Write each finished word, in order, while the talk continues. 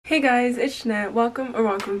Hey guys, it's Jannett.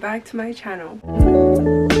 Welcome back to my channel.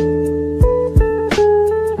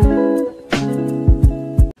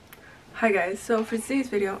 Hi guys, so for today's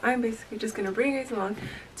video, I'm basically just gonna bring you guys along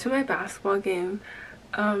to my basketball game.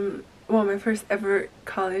 Well, my first ever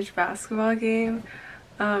college basketball game.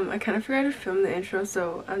 I kind of forgot to film the intro,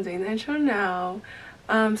 so I'm doing the intro now.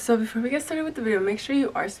 So before we get started with the video, make sure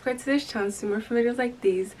you are subscribed to this channel to see more videos like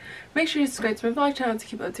these. Make sure you subscribe to my vlog channel to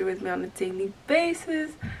keep up to date with me on a daily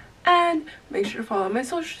basis. And make sure to follow my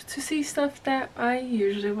socials to see stuff that I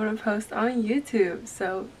usually wouldn't post on YouTube.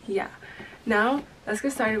 So yeah, now let's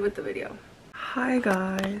get started with the video. Hi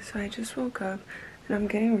guys, so I just woke up and I'm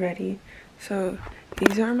getting ready. So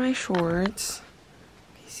these are my shorts.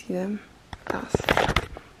 Can you see them? Yes.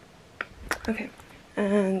 Okay,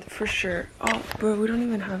 and for shirt. Oh, bro, we don't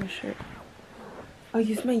even have a shirt. I'll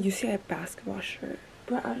use my UCI basketball shirt.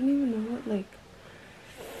 Bro, I don't even know what, like,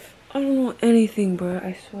 I don't know anything, bro,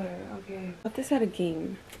 I swear. Okay, I got this at a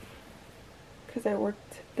game because I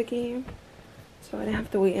worked the game, so I didn't have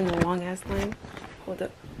to wait in a long ass line. Hold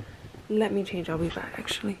up, let me change. I'll be back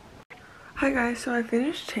actually. Hi guys, so I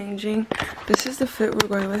finished changing. This is the fit we're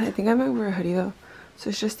going with. I think I might wear a hoodie though, so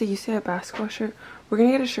it's just the UCI basketball shirt. We're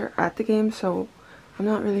gonna get a shirt at the game, so I'm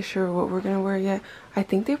not really sure what we're gonna wear yet. I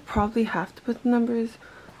think they probably have to put the numbers,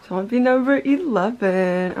 so I'll be number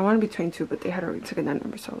 11. I want to be 22, but they had already taken that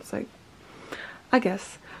number, so I was like, I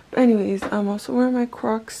guess. But anyways, I'm also wearing my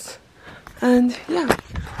Crocs, and yeah,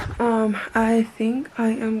 I think I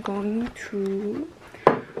am going to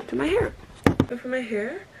do my hair. But for my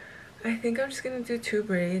hair, I think I'm just gonna do 2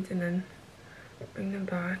 braids and then bring them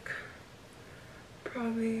back,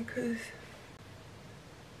 probably, because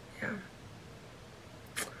yeah,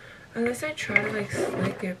 unless I try to like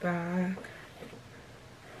slick it back,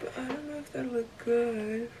 but I don't know if that'll look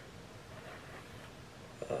good.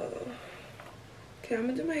 Okay, I'm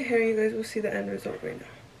gonna do my hair. You guys will see the end result right now.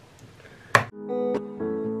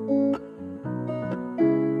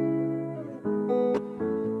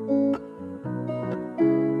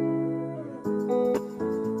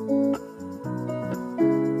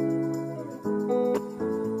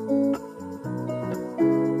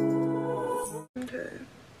 Okay.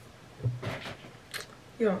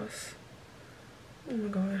 Yes. Oh my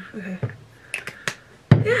god. Okay.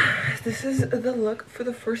 Yeah, this is the look for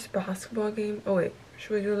the first basketball game. Oh wait,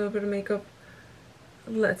 should we do a little bit of makeup?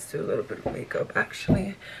 Let's do a little bit of makeup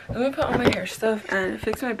actually. I'm gonna put on my hair stuff and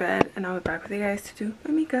fix my bed, and I'll be back with you guys to do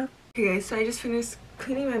my makeup. Okay guys, so I just finished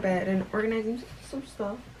cleaning my bed and organizing some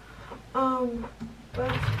stuff.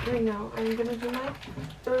 But right now I'm gonna do my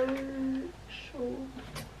third show.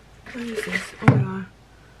 What is this? Oh my god.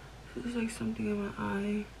 This is like something in my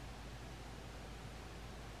eye.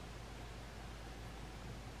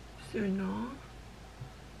 Is there not?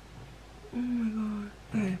 Oh my god.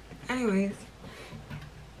 Okay. Anyways,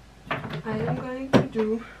 I am going to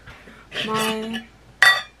do my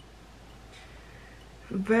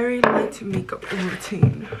very light makeup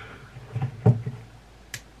routine.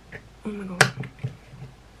 Oh my god.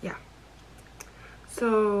 Yeah.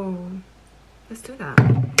 So let's do that.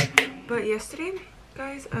 But yesterday,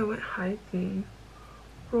 guys, I went hiking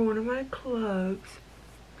for one of my clubs,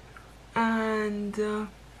 and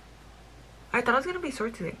I thought I was gonna be sore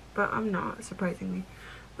today, but I'm not, surprisingly,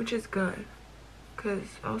 which is good, because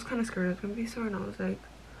I was kind of scared I was gonna be sore, and I was like,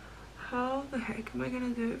 how the heck am I gonna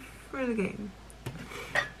do it for the game?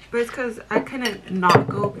 But it's because I couldn't not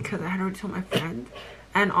go because I had already told my friend,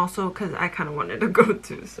 and also because I kind of wanted to go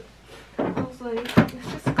too, so I was like, let's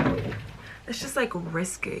just go. Let's just like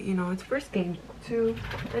risk it, you know. It's first game too,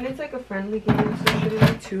 and it's like a friendly game, so it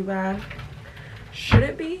shouldn't be too bad. Should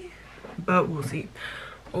it be? But we'll see.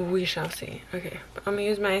 We shall see. Okay, but I'm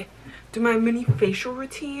gonna do my mini facial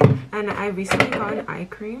routine, and I recently got an eye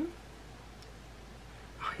cream.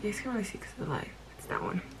 Oh, you guys can really see because of the light. It's that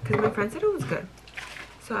one, because my friend said it was good,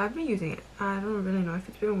 so I've been using it. I don't really know if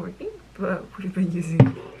it's been working, but we've been using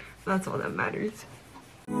it. That's all that matters.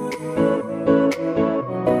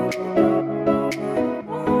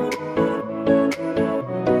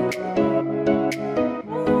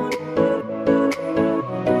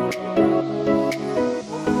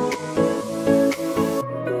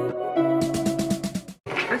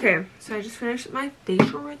 Okay, so I just finished my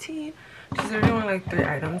facial routine. There's only like 3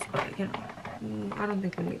 items, but you know, I don't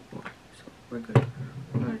think we need more, so we're good.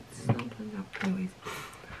 It's not done now. Anyways,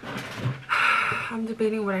 I'm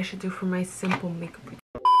debating what I should do for my simple makeup routine.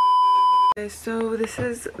 Okay, so this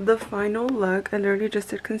is the final look. I literally just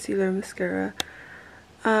did concealer, mascara,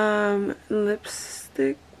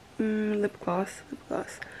 lipstick, lip gloss,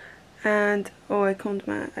 and oh, I combed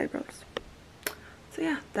my eyebrows. So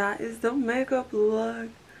yeah, that is the makeup look.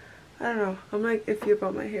 I don't know, I'm like iffy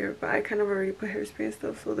about my hair, but I kind of already put hairspray and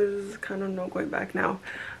stuff, so there's kind of no going back now.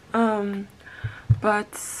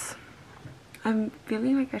 But I'm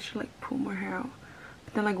feeling like I should like pull more hair out.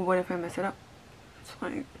 But then like, what if I mess it up? It's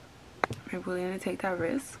like, am I willing to take that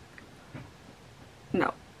risk?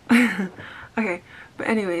 No. Okay, but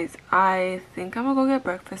anyways, I think I'm gonna go get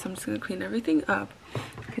breakfast. I'm just gonna clean everything up.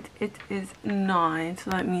 It is 9, so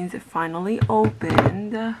that means it finally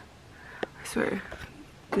opened. I swear,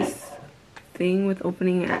 this thing with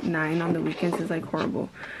opening at 9 on the weekends is like horrible.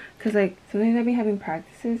 Cause like sometimes I'd be having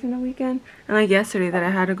practices in the weekend, and like yesterday that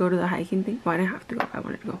I had to go to the hiking thing. Well, I didn't have to go, I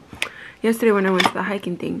wanted to go. Yesterday when I went to the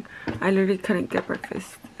hiking thing, I literally couldn't get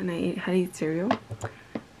breakfast, and I had to eat cereal.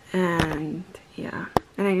 And yeah,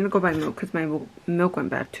 and I need to go buy milk because my milk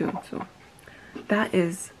went bad too. So that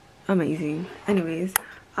is amazing. Anyways,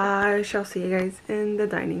 I shall see you guys in the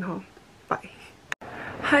dining hall. Bye.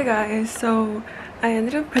 Hi guys, so I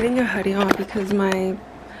ended up putting a hoodie on because my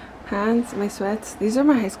pants, my sweats, these are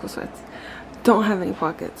my high school sweats, don't have any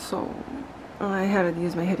pockets, so I had to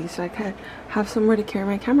use my hoodie so I could have somewhere to carry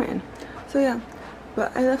my camera in. So yeah,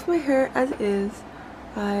 but I left my hair as is.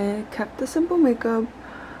 I kept the simple makeup,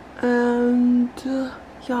 and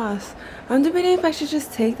yes, I'm debating if I should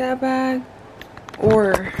just take that bag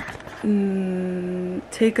or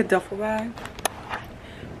take a duffel bag.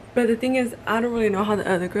 But the thing is, I don't really know how the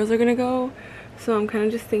other girls are gonna go, so I'm kind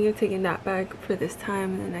of just thinking of taking that bag for this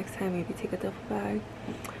time, and the next time maybe take a duffel bag.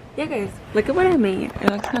 Yeah guys, look at what I made.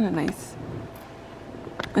 It looks kind of nice.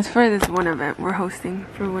 It's for this one event we're hosting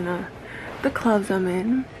for one of the clubs I'm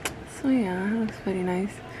in. So yeah, it looks very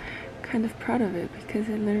nice. Kind of proud of it because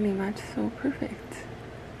it literally matched so perfect.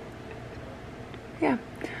 Yeah.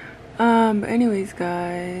 But anyways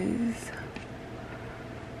guys,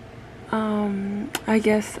 I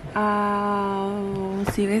guess I'll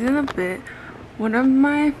see you guys in a bit. One of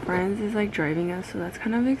my friends is like driving us, so that's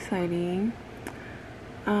kind of exciting.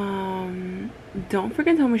 Don't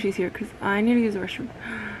forget to tell me she's here because I need to use the restroom.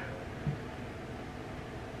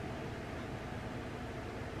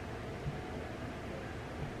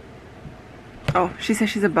 Oh, she says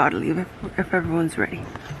she's about to leave if everyone's ready.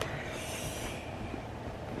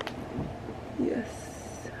 Yes.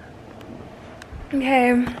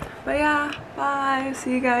 Okay, but yeah, bye.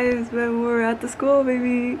 See you guys when we're at the school,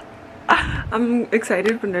 baby. I'm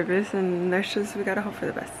excited but nervous, and we gotta hope for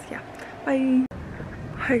the best. Yeah, bye.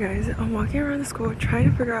 Hi guys, I'm walking around the school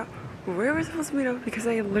trying to figure out where we're supposed to meet up because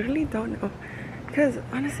I literally don't know. Because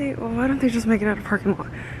honestly, well, why don't they just make it out of parking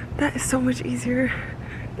lot? That is so much easier.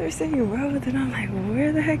 They're saying road, and I'm like,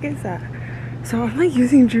 where the heck is that? So I'm like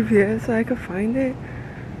using GPS so I could find it.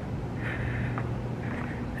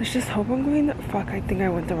 Let's just hope I'm going the fuck, I think I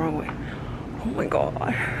went the wrong way. Oh my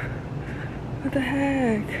god. What the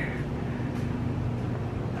heck?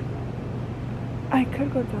 I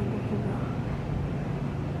could go down the hill.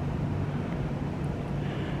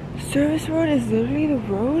 Service road is literally the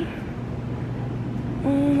road?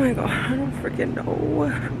 Oh my god, I don't freaking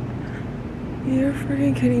know. You're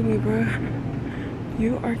freaking kidding me, bro.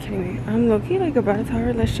 You are kidding me. I'm low-key like about a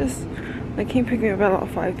tower. Let's just, I can't pick me up at all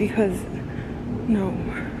 5 because no.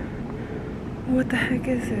 What the heck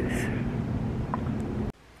is this?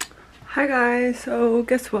 Hi guys, so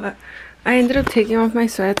guess what? I ended up taking off my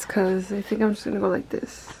sweats because I think I'm just gonna go like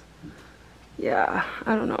this. Yeah,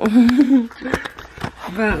 I don't know.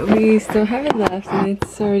 But we still have it left, and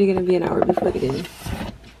it's already gonna be an hour before the game.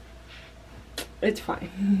 It's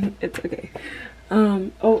fine. It's okay.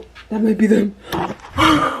 Oh, that might be them.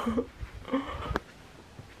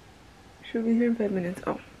 Should be here in 5 minutes.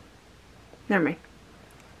 Oh, never mind.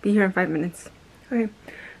 Be here in 5 minutes. Okay.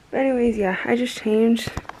 But anyways, yeah, I just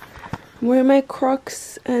changed. I'm wearing my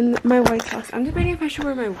Crocs and my white socks. I'm debating if I should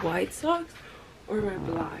wear my white socks or my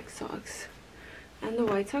black socks. And the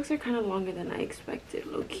white socks are kind of longer than I expected,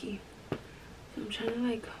 low-key. So I'm trying to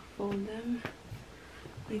like fold them,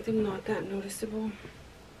 make them not that noticeable.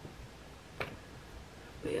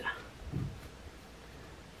 But yeah.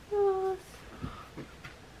 Yes.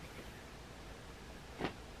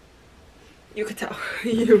 You could tell.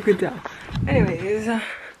 You could tell. Anyways, yeah.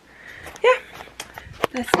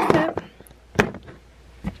 That's the fit.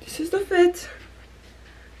 This is the fit.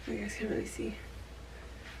 You guys can't really see.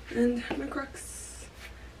 And my Crocs.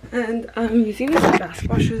 And I'm using these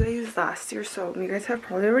basketball shoes I used last year, so you guys have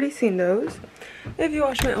probably already seen those. If you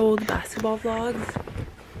watch my old basketball vlogs,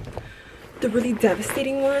 the really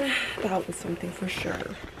devastating one, that was something for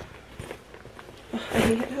sure. Oh, I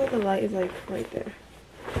hate how the light is like right there.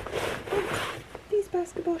 Oh, these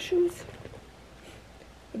basketball shoes.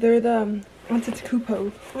 They're the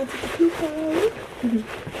Antetokounmpo. Antetokounmpo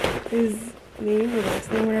is name or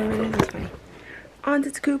last name, whatever it is. It's fine. On to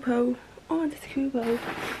Kupo. On to Kupo.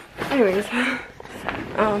 Anyways,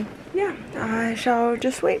 yeah, I shall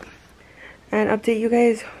just wait and update you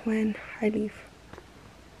guys when I leave.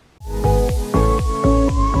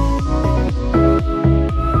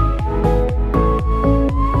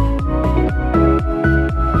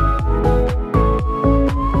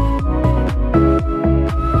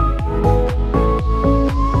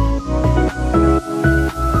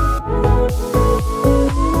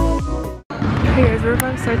 Hey guys, we're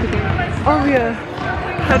about to start the game. Oh yeah,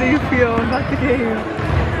 how do you feel about the game?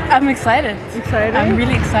 I'm excited. Excited? I'm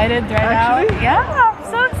really excited right Actually? now. Yeah, I'm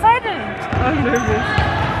so excited. I'm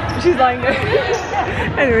nervous. She's lying there.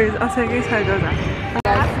 Anyways, I'll tell you guys how it goes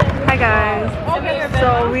after. Hi guys.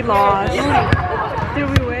 So we lost. Did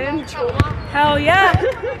we win? Hell yeah.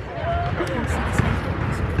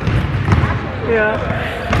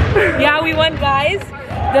 Yeah. Yeah, we won, guys.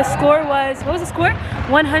 The score was, what was the score?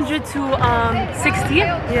 100 to 60.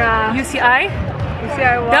 Yeah. UCI.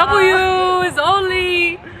 UCI won. W's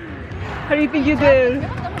only. How do you think you did?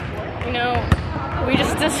 You know, we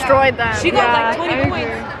just destroyed them. She got like 20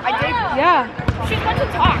 points. I gave. Yeah. She's about to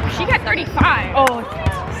talk. She got 35. Oh,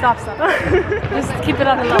 stop. Just keep it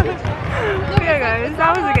on the level. Yeah guys,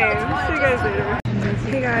 that was the game. See you guys later.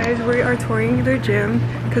 Hey guys, we are touring their gym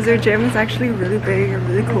because their gym is actually really big and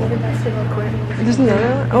really cool. There's another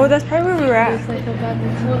one? Oh, that's probably where we were at.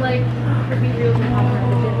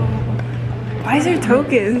 Why is there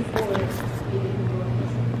tokens?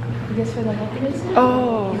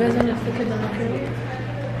 Oh. You guys want to look at the locker?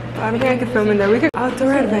 I don't think I could film in there. We could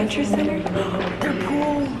outdoor adventure center. They're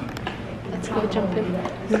cool. Let's go jump in.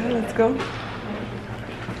 Yeah, let's go.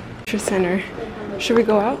 Adventure center. Should we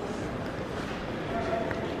go out?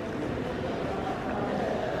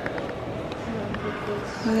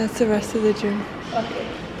 Oh, that's the rest of the gym. Okay.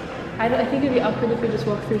 I think it'd be awkward if we just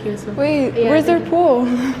walk through here. So. Wait, Yeah, where's their pool? I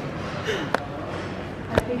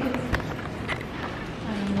think it's. I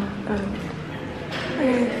don't know.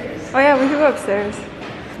 Okay. Oh yeah, we could go upstairs.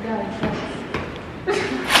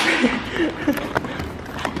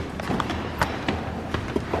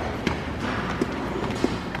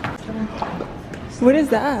 What is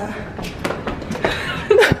that?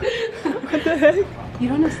 What the heck? You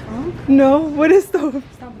don't understand? No, what is those?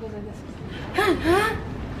 Stop goes like this.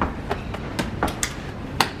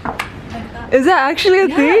 Is that actually a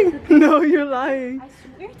Yeah, thing? it's a thing. No, you're lying. I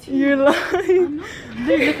swear to you. You're lying.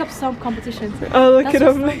 They look up some competitions. I'll look That's it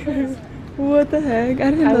up what later. What the heck? I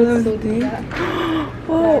didn't I know that would was so a do thing. that.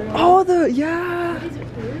 Oh, yeah. What is it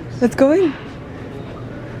first? Let's go in. I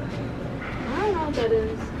don't know what that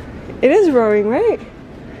is. It is rowing, right?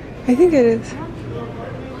 I think it is.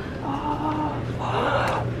 Oh,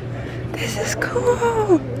 wow. This is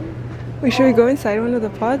cool. Wait, should we go inside one of the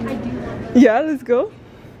pods? I do. Yeah, let's go.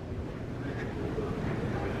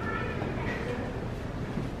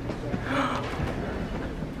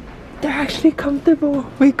 They're actually comfortable.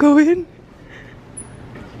 Wait, go in.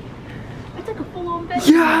 It's like a full-on bed.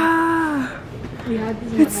 Yeah. Yeah,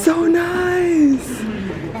 this is It's so nice.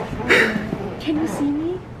 Can you see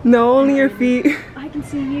me? No, only your feet. I can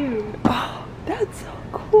see you. Oh, that's so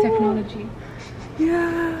cool. Technology.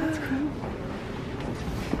 Yeah. That's cool.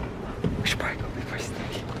 We should probably go before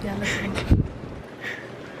sleep. Yeah, let's go.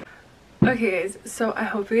 Okay guys, so I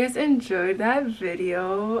hope you guys enjoyed that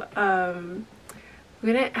video.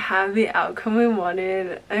 We didn't have the outcome we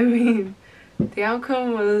wanted. I mean, the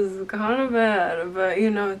outcome was kind of bad, but you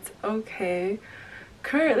know, it's okay.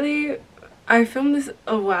 Currently, I filmed this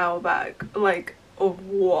a while back, like a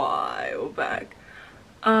while back.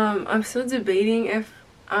 I'm still debating if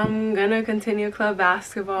I'm gonna continue club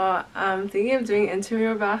basketball. I'm thinking of doing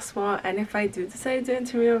intramural basketball, and if I do decide to do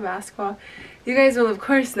intramural basketball, you guys will of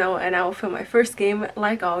course know, and I will film my first game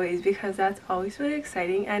like always, because that's always really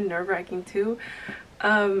exciting and nerve-wracking too.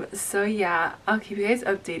 So yeah, I'll keep you guys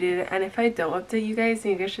updated, and if I don't update you guys,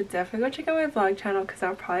 then you guys should definitely go check out my vlog channel, because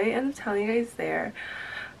I'll probably end up telling you guys there.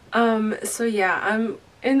 So yeah, I'm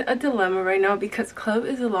in a dilemma right now because club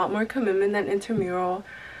is a lot more commitment than intramural,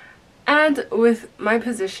 and with my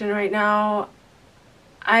position right now,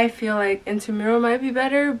 I feel like intramural might be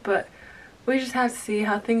better, but we just have to see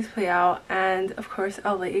how things play out, and of course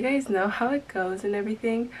I'll let you guys know how it goes and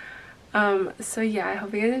everything. So yeah, I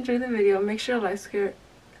hope you guys enjoyed the video. Make sure to like, subscribe,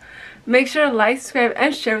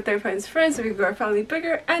 and share with your friends so we can grow our family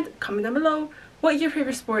bigger, and comment down below what your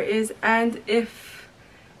favorite sport is and if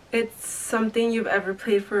it's something you've ever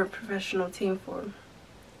played for a professional team for,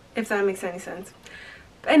 if that makes any sense.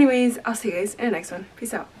 But anyways, I'll see you guys in the next one.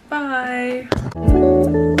 Peace out. Bye.